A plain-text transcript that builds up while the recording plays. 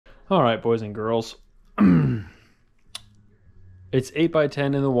All right, boys and girls. It's 8 by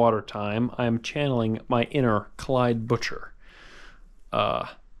 10 in the water time. I'm channeling my inner Clyde Butcher.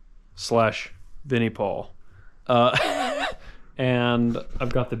 Slash Vinnie Paul. And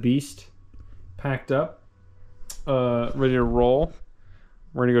I've got the beast packed up, ready to roll.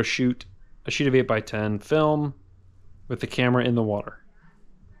 We're gonna go shoot a sheet of 8 by 10 film with the camera in the water.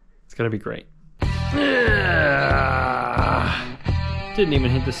 It's gonna be great. Didn't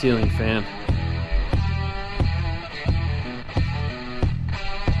even hit the ceiling fan.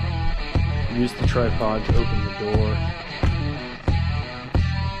 Use the tripod to open the door.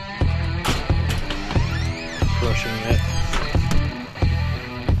 Crushing it.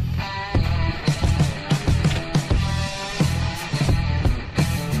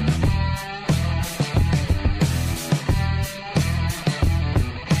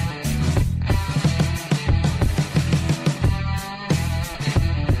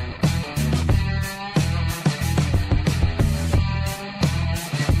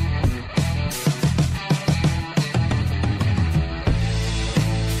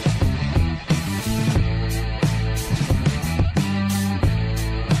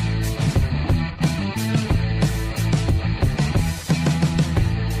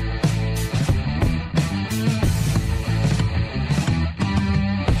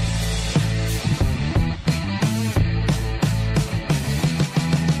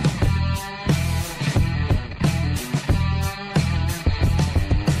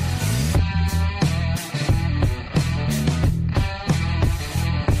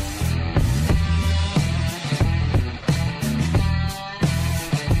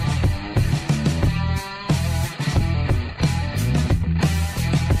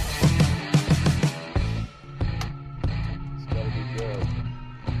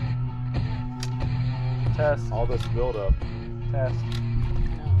 Test. All this build up. Test.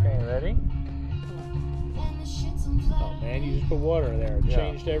 Okay, ready? Oh man, you just put water in there. It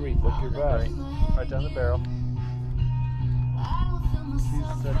changed everything. Look your best. Right down the barrel. 2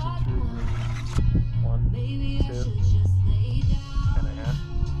 sets of 2. 1, 2,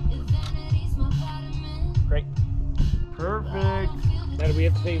 1.5. Great. Perfect. Now do we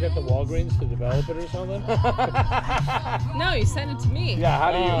have to take that to Walgreens to develop it or something? No, you sent it to me. Yeah,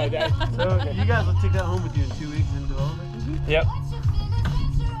 how do you? So you guys will take that home with you in 2 weeks in development? Yep.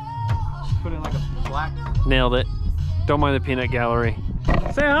 Just put in like a black. Nailed it. Don't mind the peanut gallery.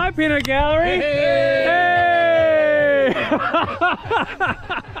 Say hi, peanut gallery. Hey!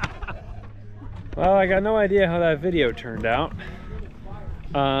 Well, I got no idea how that video turned out.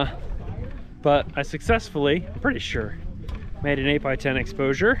 But I successfully, I'm pretty sure, made an 8 by 10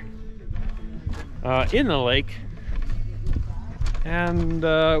 exposure in the lake, and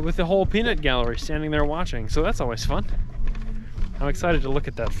with the whole peanut gallery standing there watching. So that's always fun. I'm excited to look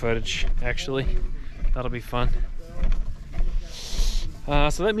at that footage, actually. That'll be fun.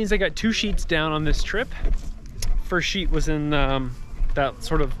 So that means I got 2 sheets down on this trip. First sheet was in that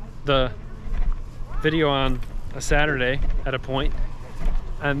sort of the video on a Saturday at a point.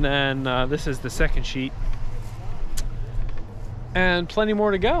 And then this is the second sheet. And plenty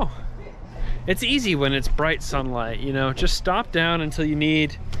more to go. It's easy when it's bright sunlight, you know, just stop down until you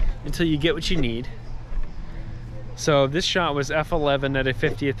get what you need. So this shot was f11 at a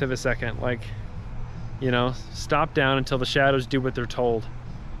 50th of a second, like, you know, stop down until the shadows do what they're told,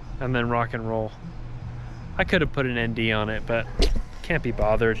 and then rock and roll. I could have put an ND on it, but can't be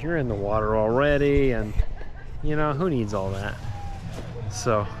bothered. You're in the water already, and you know, who needs all that?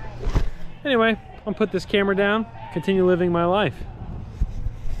 So anyway, I'll put this camera down, continue living my life.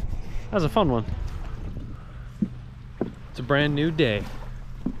 That was a fun one. It's a brand new day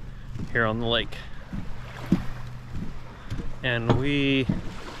here on the lake. And we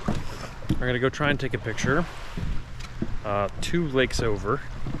are gonna go try and take a picture 2 lakes over.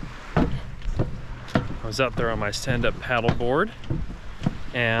 I was out there on my stand-up paddleboard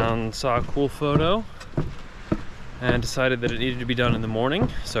and saw a cool photo and decided that it needed to be done in the morning,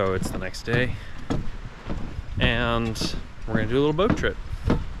 so it's the next day. And we're gonna do a little boat trip.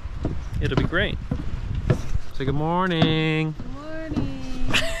 It'll be great. Say good morning. Good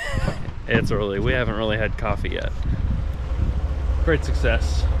morning. It's early. We haven't really had coffee yet. Great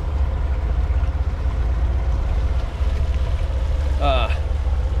success.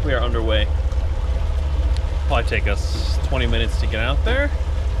 We are underway. Probably take us 20 minutes to get out there,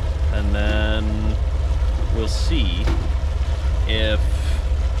 and then we'll see if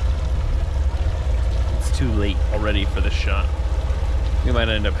it's too late already for this shot. We might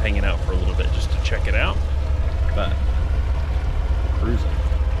end up hanging out for a little bit just to check it out, but cruising.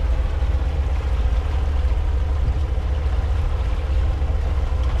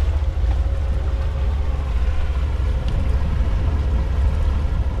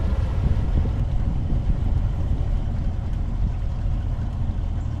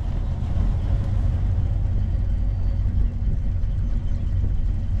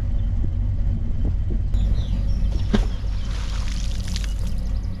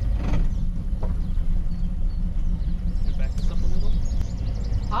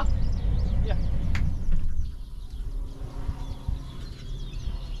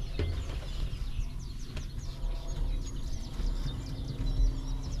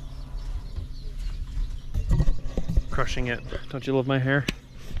 crushing it. Don't you love my hair?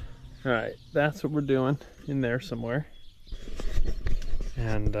 All right, that's what we're doing in there somewhere.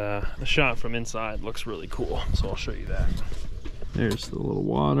 And the shot from inside looks really cool, so I'll show you that. There's the little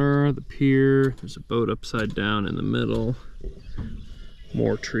water, the pier. There's a boat upside down in the middle.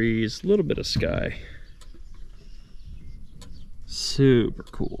 More trees, a little bit of sky. Super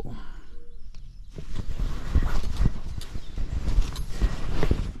cool.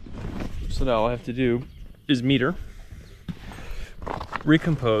 So now all I have to do is meter,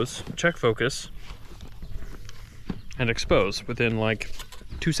 recompose, check focus, and expose within like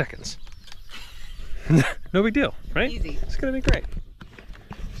 2 seconds. No big deal, right? Easy. It's gonna be great.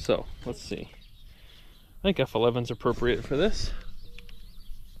 So let's see. I think F11's appropriate for this.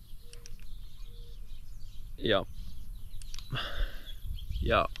 Yep.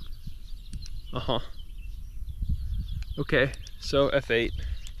 Yep. Uh-huh. Okay, so F8.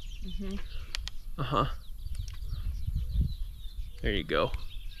 Mm-hmm. Uh-huh. There you go.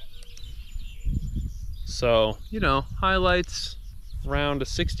 So, you know, highlights round to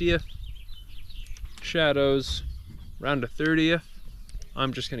 60th, shadows round to 30th.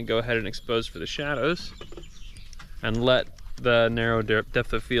 I'm just gonna go ahead and expose for the shadows and let the narrow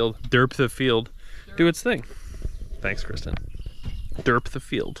depth of field do its thing. Thanks, Kristen. Derp the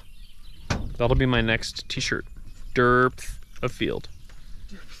field. That'll be my next t-shirt. Derp of field.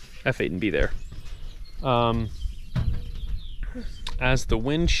 F8 and B there. As the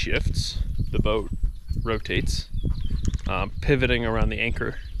wind shifts, the boat rotates, pivoting around the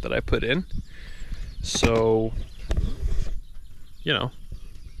anchor that I put in. So, you know,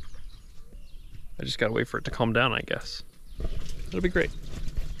 I just gotta wait for it to calm down, I guess. It'll be great.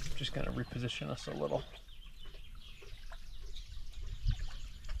 Just kind of reposition us a little.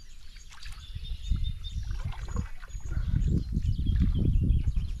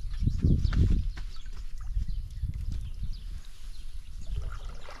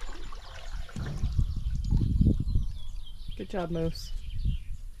 Good job, Moose.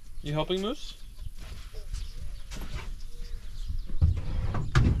 You helping, Moose?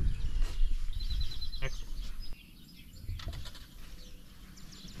 Excellent.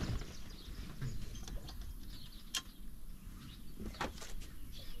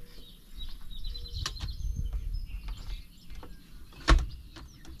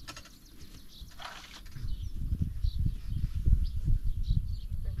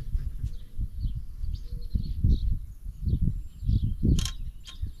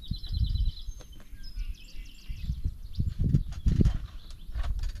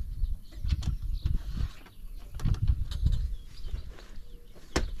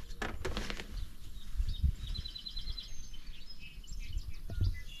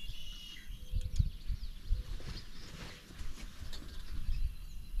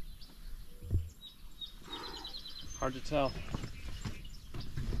 Hard to tell.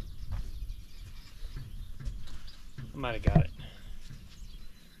 I might have got it.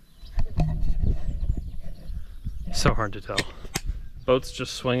 So hard to tell. Boat's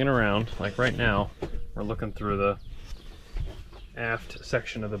just swinging around. Like right now, we're looking through the aft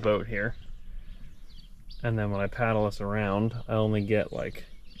section of the boat here. And then when I paddle us around, I only get like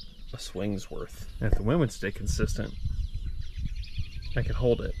a swing's worth. And if the wind would stay consistent, I could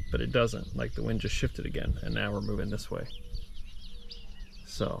hold it, but it doesn't. Like the wind just shifted again, and now we're moving this way.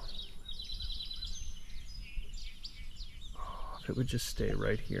 So, if it would just stay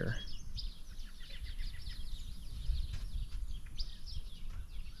right here.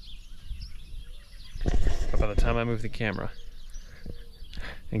 But by the time I move the camera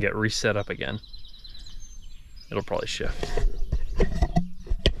and get reset up again, it'll probably shift.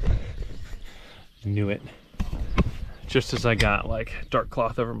 Knew it. Just as I got like dark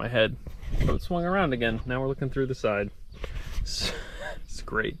cloth over my head, boat swung around again. Now we're looking through the side. It's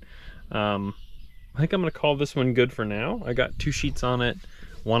great. I think I'm gonna call this one good for now. I got 2 sheets on it.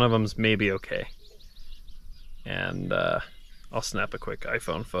 One of them's maybe okay. And I'll snap a quick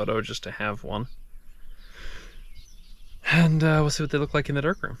iPhone photo just to have one. And we'll see what they look like in the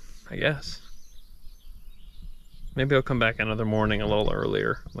darkroom, I guess. Maybe I'll come back another morning a little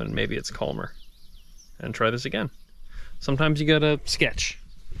earlier when maybe it's calmer and try this again. Sometimes you gotta sketch.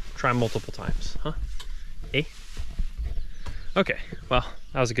 Try multiple times, huh? Eh? Okay, well,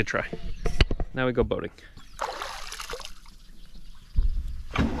 that was a good try. Now we go boating.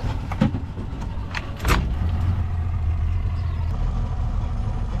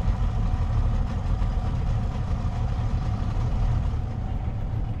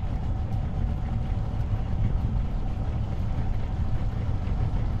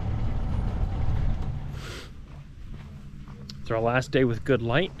 It's our last day with good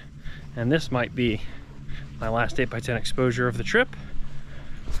light, and this might be my last 8x10 exposure of the trip.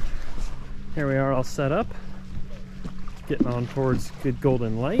 Here we are all set up, getting on towards good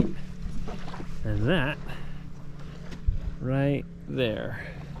golden light. And that right there,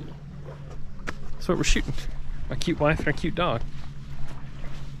 that's what we're shooting. My cute wife and our cute dog.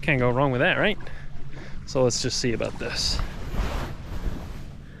 Can't go wrong with that, right? So let's just see about this.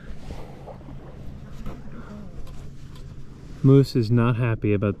 Moose is not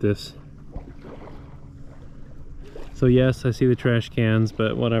happy about this. So yes, I see the trash cans,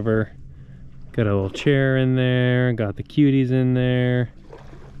 but whatever. Got a little chair in there, got the cuties in there.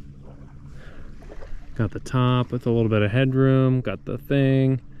 Got the top with a little bit of headroom, got the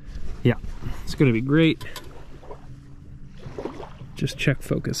thing. Yeah, it's gonna be great. Just check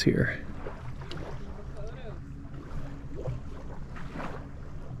focus here.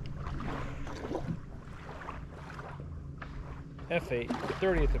 F8,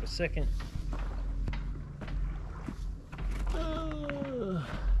 30th of a second.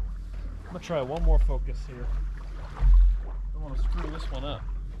 I'm gonna try one more focus here. I don't want to screw this one up.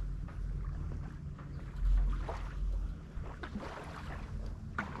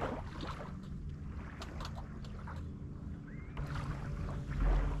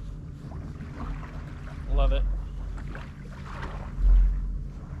 Love it.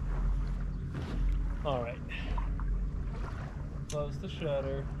 All right. Close the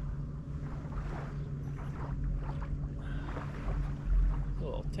shutter. A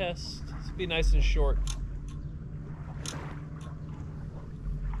little test. This will be nice and short.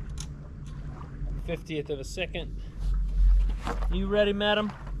 50th of a second. You ready,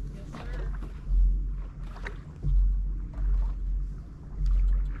 madam? Yes, sir.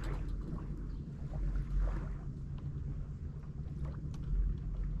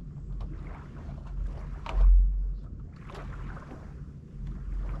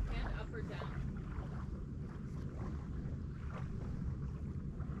 And up or down?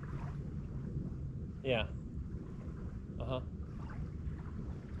 Yeah. Uh-huh.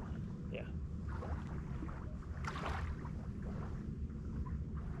 Yeah.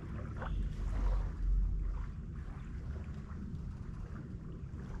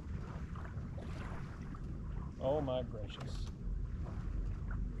 Oh my gracious.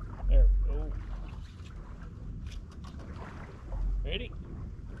 There we go. Ready?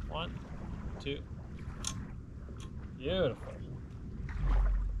 1, 2. Beautiful.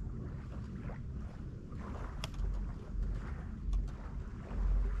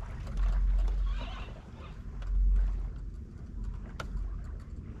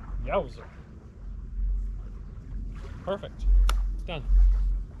 Yowza. Perfect. Done.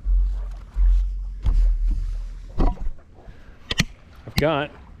 I've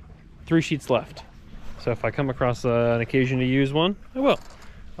got 3 sheets left. So if I come across an occasion to use one, I will.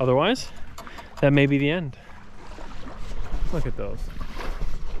 Otherwise, that may be the end. Look at those.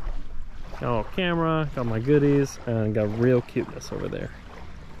 Got a little camera, got my goodies, and got real cuteness over there.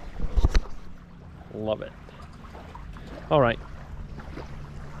 Love it. All right.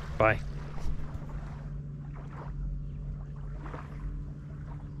 Bye.